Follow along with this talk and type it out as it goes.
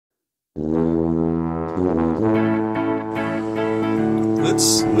Let's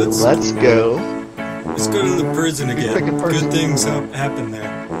go. Let's go to the prison again. Good things happen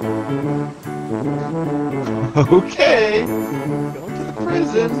there. Okay. Going to the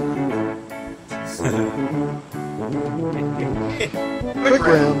prison. Quick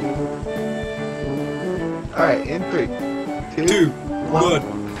round. Alright, in 3, 2,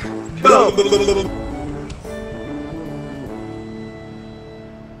 1. Go!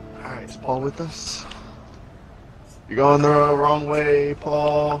 Alright, is Paul with us? You're going the wrong way,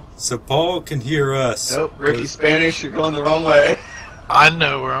 Paul. So Paul can hear us. Nope, Ricky Spanish, you're going the wrong way. I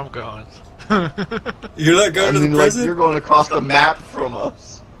know where I'm going. You're not going to the prison? Like you're going across the map from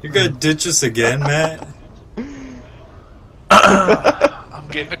us. You're going to ditch us again, Matt? I'm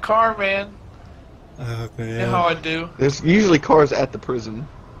getting a car, man. Oh, man. You know how I do. There's usually cars at the prison.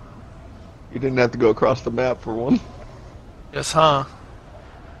 You didn't have to go across the map for one. Yes, huh?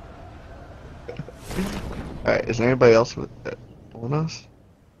 Alright, is there anybody else with on us?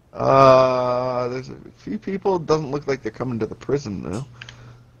 There's a few people. It doesn't look like they're coming to the prison, though.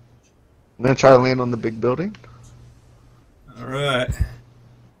 I'm gonna try to land on the big building. Alright.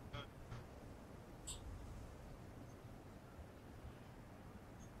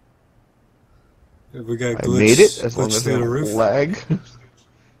 We got glitch, I made it, as long as through the there's roof. lag.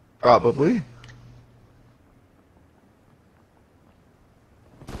 Probably.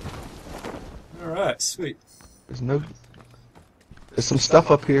 Alright, sweet. There's some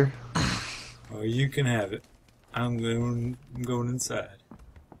stuff up here. Oh, you can have it. I'm going inside.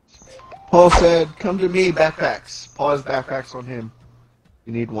 Paul said, "Come to me, backpacks." Paul has backpacks on him.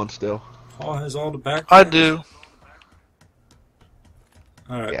 You need one still. Paul has all the backpacks? I do.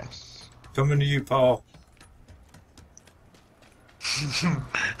 Alright. Yes. Coming to you, Paul.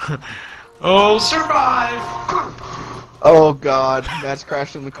 Oh, survive! Oh God, Matt's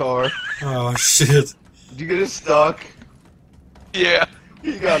crashed in the car. Oh, shit. Did you get it stuck? Yeah.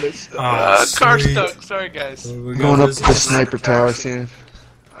 You got it stuck. Car sweet. stuck. Sorry, guys. Going up to the sniper tower, see.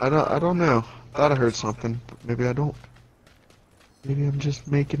 I don't know. Thought I heard something, but maybe I don't. Maybe I'm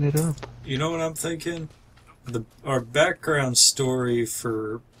just making it up. You know what I'm thinking? Our background story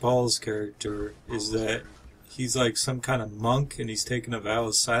for Paul's character is that he's like some kind of monk and he's taking a vow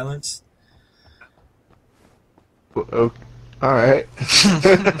of silence. Oh, all right.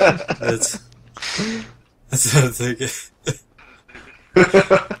 That's what I'm thinking.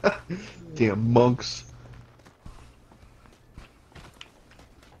 Damn monks.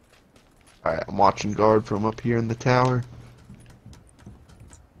 Alright, I'm watching guard from up here in the tower.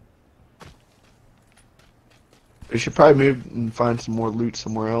 We should probably move and find some more loot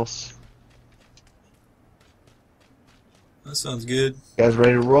somewhere else. That sounds good. You guys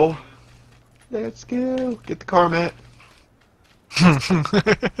ready to roll? Let's go. Get the car, Matt.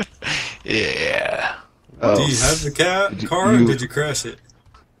 Yeah. Oh. Do you have the car or did you crash it?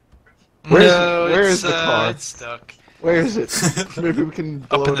 Where is the car? It's stuck. Where is it? Maybe we can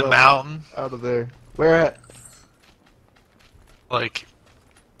blow Up in it the mountain. out of there. Where at? Like,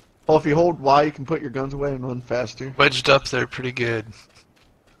 Well, if you hold Y, you can put your guns away and run faster. wedged up there pretty good.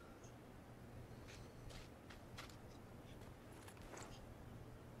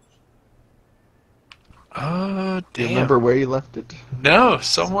 Oh, Do you damn. remember where you left it? No,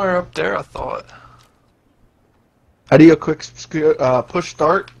 somewhere up there, I thought. How do you push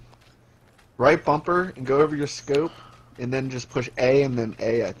start, right bumper, and go over your scope, and then just push A and then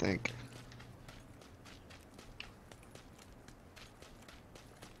A, I think.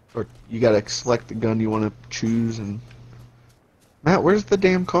 Or you gotta select the gun you want to choose and... Matt, where's the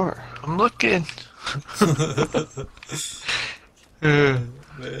damn car? I'm looking. Man.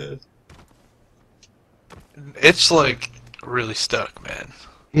 It's like really stuck, man.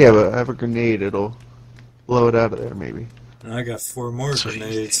 Yeah, but I have a grenade, it'll blow it out of there, maybe. And I got 4 more That's what you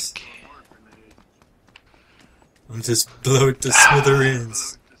grenades. think. I'm just blow it to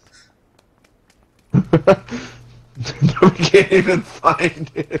smithereens. We can't even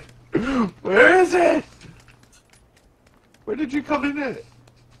find it. Where is it? Where did you come in at?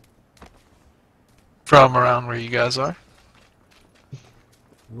 From around where you guys are.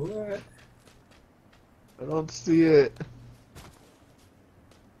 What? I don't see it.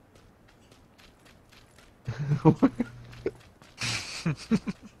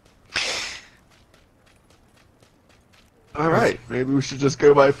 Alright, maybe we should just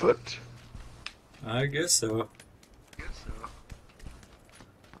go by foot. I guess so.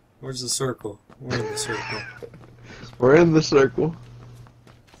 Where's the circle? We're in the circle. We're in the circle.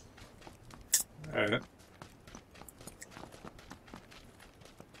 Alright.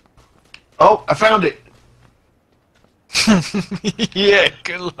 Oh, I found it! Yeah,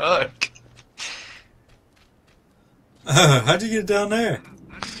 good luck. How'd you get down there?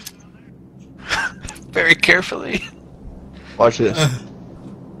 Very carefully. Watch this.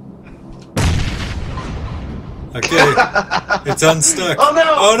 Okay, it's unstuck. Oh no!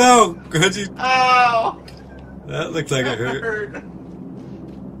 Oh no! Could you? Ow! That looked like it hurt.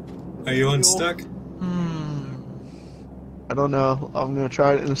 Are you unstuck? I don't know. I'm gonna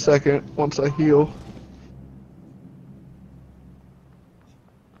try it in a second once I heal.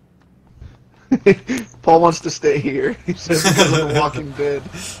 Paul wants to stay here. He says because of The Walking Dead.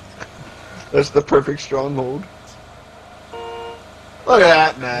 That's the perfect stronghold. Look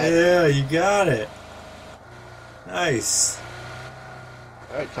at that, Matt. Yeah, you got it. Nice.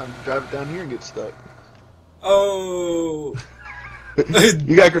 Alright, time to drive it down here and get stuck. Oh.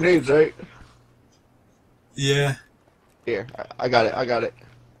 You got grenades, right? Yeah. Here, I got it, I got it.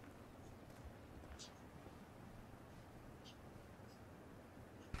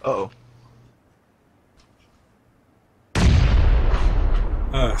 Uh-oh.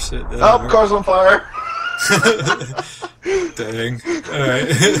 Oh shit. Oh, car's on fire! Dang.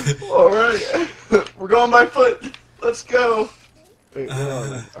 Alright. Alright. We're going by foot. Let's go. Wait, where are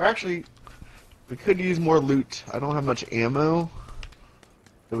we? Or actually, we could use more loot. I don't have much ammo.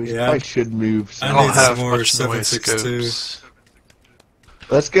 So we probably should move. So. I I don't need have some more much in the way of 7.62. scopes.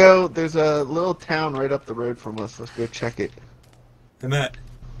 Let's go. There's a little town right up the road from us. Let's go check it. Hey Matt.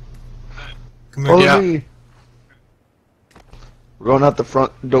 Come here. Follow Yeah. me. We're going out the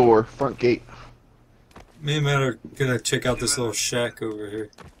front door, front gate. Me and Matt are gonna check out this little shack over here.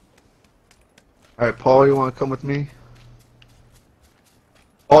 Alright, Paul, you want to come with me?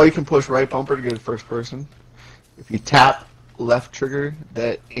 Paul, you can push right bumper to go to first person. If you tap left trigger,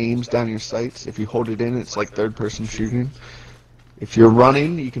 that aims down your sights. If you hold it in, it's like third person shooting. If you're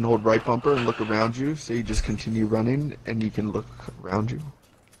running, you can hold right bumper and look around you. So you just continue running and you can look around you.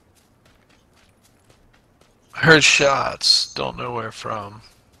 I heard shots. Don't know where from.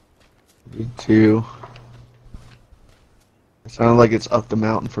 Me too. It sounded like it's up the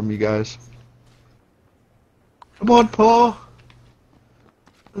mountain from you guys. Come on, Paul.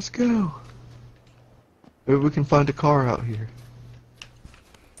 Let's go. Maybe we can find a car out here.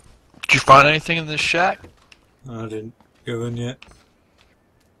 Did you find anything in this shack? I didn't go in yet.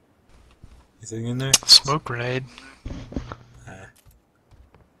 Anything in there? Smoke grenade.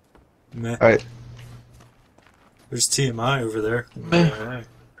 Meh. Alright. There's TMI over there. Meh. Alright.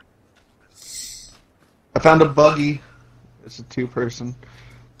 I found a buggy. It's a two-person.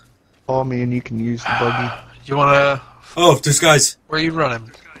 Paul, me and you can use the buggy. You wanna... Oh, there's guys. Where are you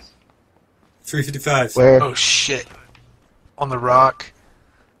running? 355. Where? Oh shit. On the rock.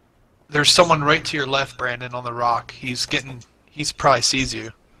 There's someone right to your left, Brandon, on the rock. He's probably sees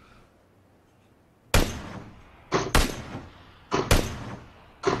you.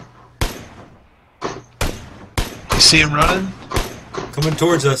 You see him running? Coming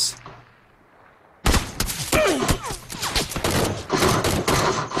towards us.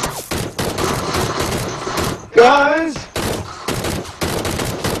 Guys!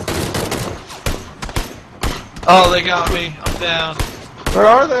 Oh, they got me. I'm down. Where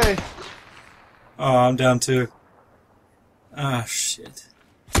are they? Oh, I'm down too. Ah, shit.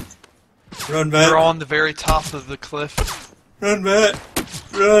 Run, Matt. They're on the very top of the cliff. Run, Matt.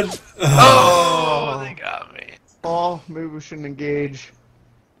 Run. Oh, they got me. Paul, maybe we shouldn't engage.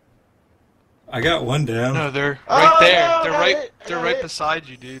 I got one down. No, they're right there. no, They're got right. it, They're got right it. beside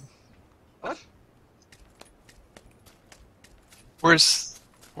you, dude. What? Where's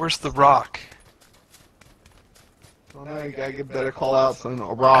the rock? Well, now you gotta get better call outs than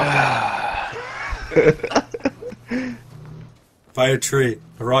a rock. By a tree.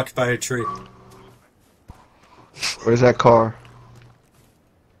 A rock by a tree. Where's that car?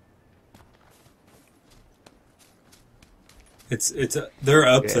 They're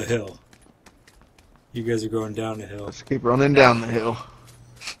up Yeah. the hill. You guys are going down the hill. Let's keep running down the hill.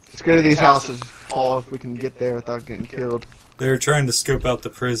 Let's go to these houses, Paul, if we can get there without getting killed. They were trying to scope out the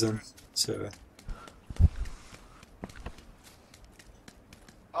prison, so...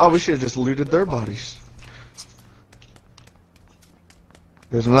 Oh, we should have just looted their bodies.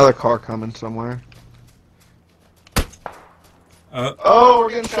 There's another car coming somewhere. Oh, we're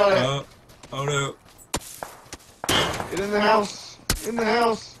getting shot at. Oh no. Get in the house. In the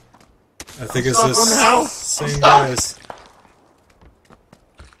house. I think it's Stuck this on the house. same guys.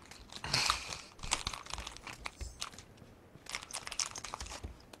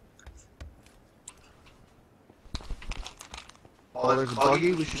 Oh, there's a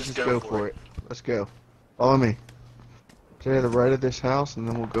buggy. We should just go for it. Let's go. Follow me. Stay to the right of this house, and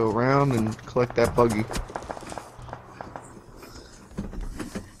then we'll go around and collect that buggy.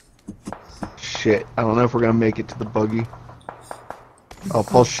 shit. I don't know if we're gonna make it to the buggy. Oh,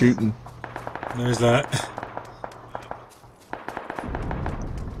 Paul's shooting. There's that.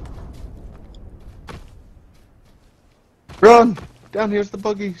 Run! Down here's the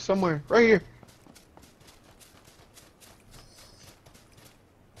buggy somewhere. Right here.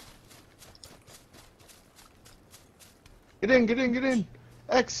 Get in, get in, get in.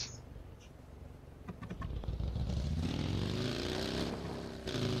 X.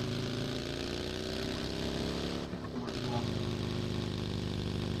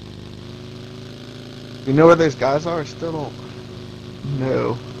 You know where those guys are? I still don't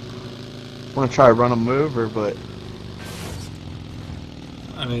know. I want to try to run them over, but...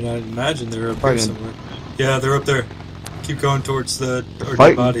 I mean, I'd imagine they're up here Fighting. somewhere. Yeah, they're up there. Keep going towards the our dead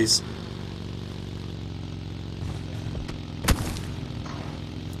Fighting. bodies.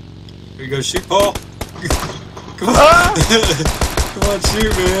 Here you go, shoot, Paul. Come on. Ah! Come on,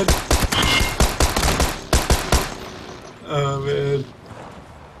 shoot, man. Oh, man.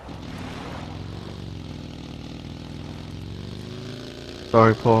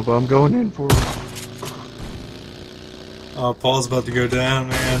 Sorry, Paul, but I'm going in for it. Oh, Paul's about to go down,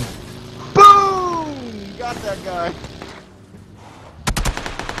 man. Boom! Got that guy.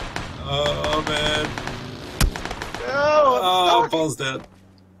 Oh, man. No, Oh, I'm stuck. Paul's dead.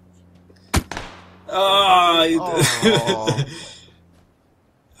 Oh, he Aw.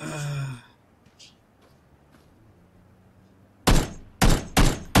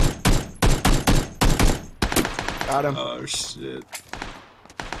 Got him. Oh, shit.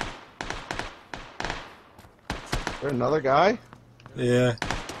 There another guy? Yeah.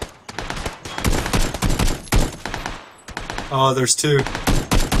 Oh, there's two.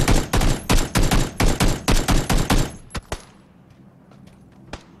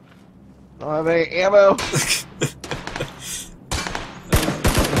 Don't have any ammo.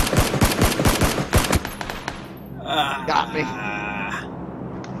 Got me.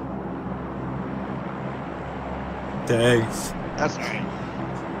 Dang. That's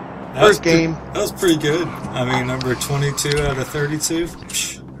That was first game. That was pretty good. I mean, number 22 out of 32.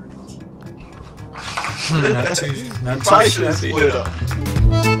 Not too Probably should have shabby. split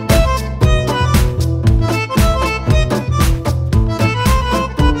up.